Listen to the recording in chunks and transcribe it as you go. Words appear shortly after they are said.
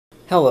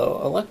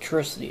Hello,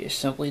 electricity is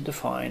simply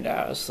defined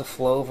as the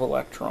flow of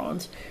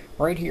electrons.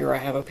 Right here I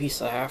have a piece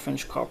of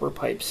half-inch copper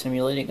pipe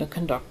simulating a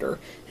conductor,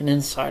 and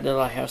inside it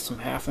I have some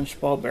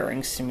half-inch ball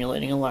bearings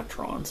simulating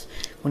electrons.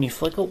 When you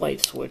flick a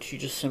light switch, you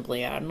just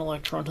simply add an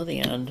electron to the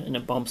end, and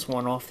it bumps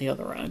one off the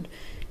other end.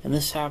 And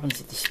this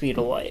happens at the speed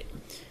of light.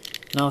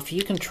 Now if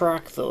you can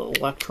track the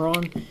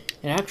electron,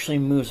 it actually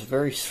moves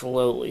very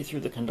slowly through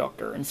the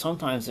conductor, and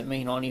sometimes it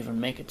may not even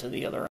make it to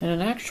the other end. In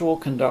an actual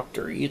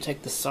conductor, you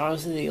take the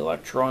size of the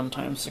electron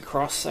times the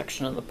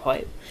cross-section of the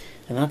pipe,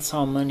 and that's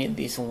how many of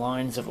these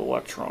lines of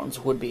electrons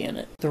would be in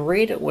it. The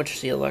rate at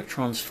which the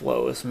electrons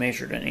flow is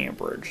measured in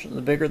amperage.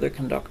 The bigger the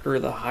conductor,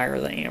 the higher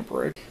the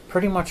amperage.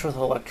 Pretty much with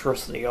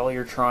electricity, all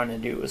you're trying to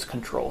do is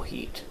control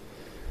heat.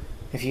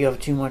 If you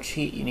have too much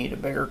heat, you need a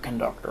bigger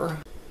conductor.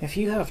 If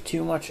you have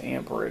too much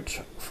amperage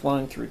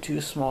flowing through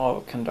too small of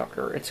a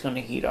conductor, it's going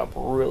to heat up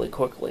really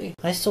quickly.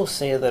 I still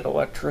say that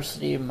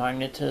electricity,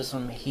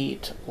 magnetism,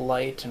 heat,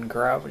 light, and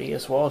gravity,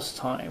 as well as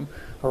time,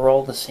 are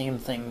all the same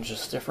thing,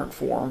 just different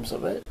forms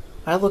of it.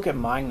 I look at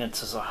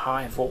magnets as a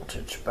high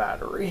voltage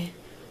battery.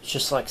 It's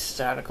just like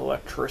static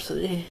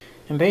electricity.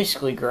 And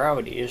basically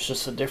gravity is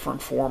just a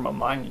different form of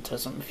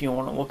magnetism if you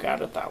want to look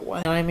at it that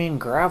way. And I mean,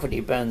 gravity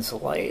bends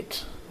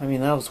light. I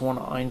mean, that was one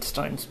of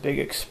Einstein's big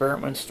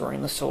experiments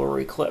during the solar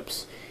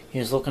eclipse. He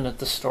was looking at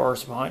the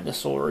stars behind the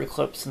solar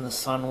eclipse, and the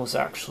sun was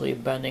actually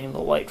bending the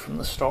light from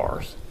the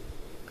stars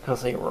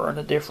because they were in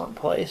a different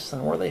place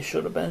than where they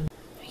should have been.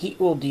 Heat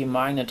will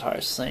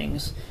demagnetize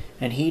things,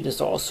 and heat is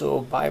also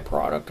a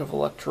byproduct of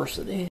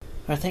electricity.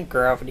 I think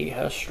gravity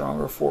has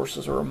stronger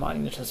forces where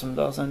magnetism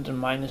doesn't, and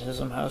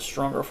magnetism has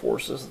stronger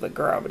forces that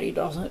gravity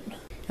doesn't.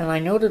 And I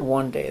noted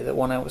one day that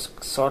when I was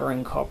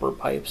soldering copper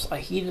pipes, I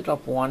heated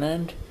up one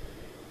end,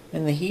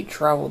 and the heat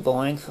traveled the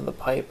length of the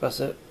pipe as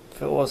if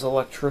it was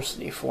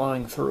electricity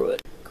flowing through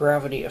it.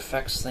 Gravity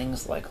affects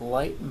things like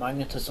light,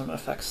 magnetism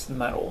affects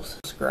metals.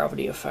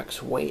 Gravity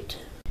affects weight.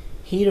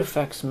 Heat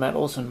affects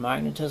metals and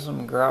magnetism,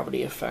 and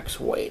gravity affects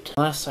weight.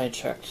 Last I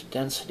checked,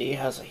 density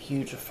has a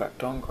huge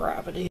effect on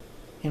gravity.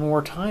 And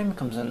where time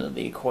comes into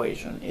the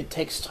equation, it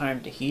takes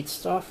time to heat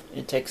stuff,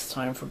 it takes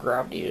time for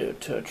gravity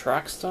to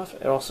attract stuff,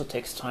 it also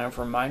takes time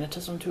for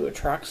magnetism to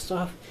attract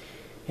stuff,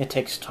 it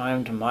takes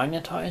time to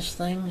magnetize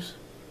things.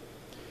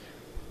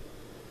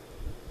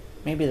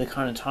 Maybe the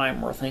kind of time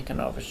we're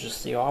thinking of is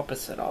just the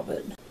opposite of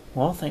it.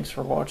 Well, thanks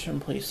for watching.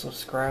 Please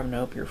subscribe and I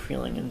hope you're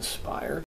feeling inspired.